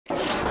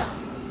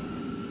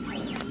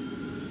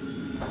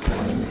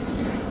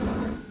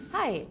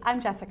Hi, I'm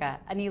Jessica,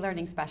 an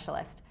e-learning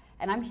specialist,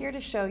 and I'm here to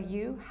show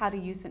you how to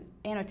use an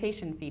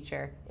annotation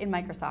feature in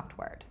Microsoft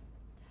Word.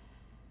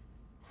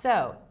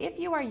 So, if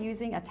you are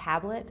using a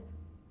tablet,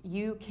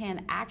 you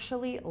can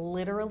actually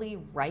literally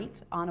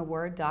write on a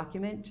Word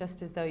document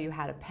just as though you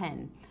had a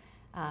pen.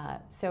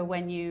 So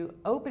when you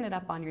open it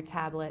up on your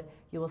tablet,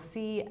 you will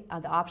see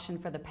the option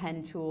for the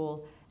pen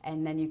tool,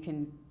 and then you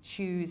can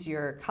choose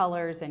your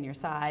colors and your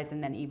size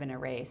and then even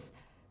erase.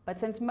 But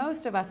since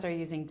most of us are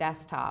using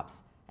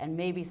desktops, and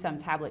maybe some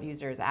tablet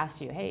users ask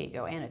you, hey,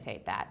 go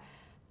annotate that.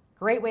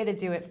 Great way to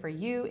do it for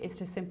you is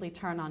to simply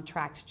turn on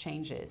tracked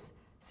changes.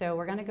 So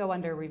we're going to go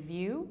under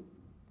Review,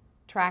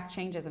 Track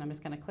Changes, and I'm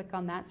just going to click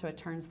on that so it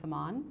turns them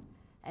on.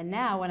 And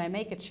now when I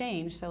make a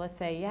change, so let's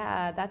say,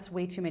 yeah, that's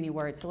way too many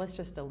words, so let's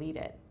just delete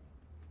it.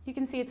 You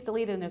can see it's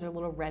deleted and there's a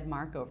little red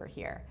mark over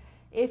here.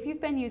 If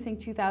you've been using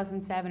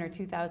 2007 or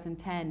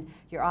 2010,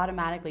 you're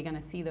automatically going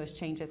to see those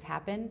changes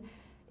happen.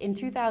 In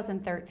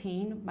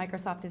 2013,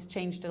 Microsoft has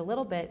changed it a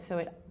little bit so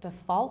it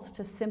defaults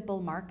to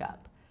simple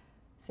markup.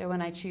 So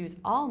when I choose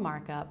all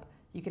markup,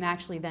 you can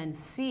actually then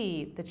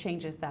see the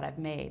changes that I've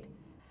made.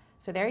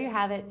 So there you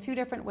have it, 2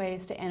 different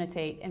ways to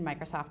annotate in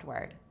Microsoft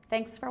Word.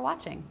 Thanks for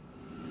watching.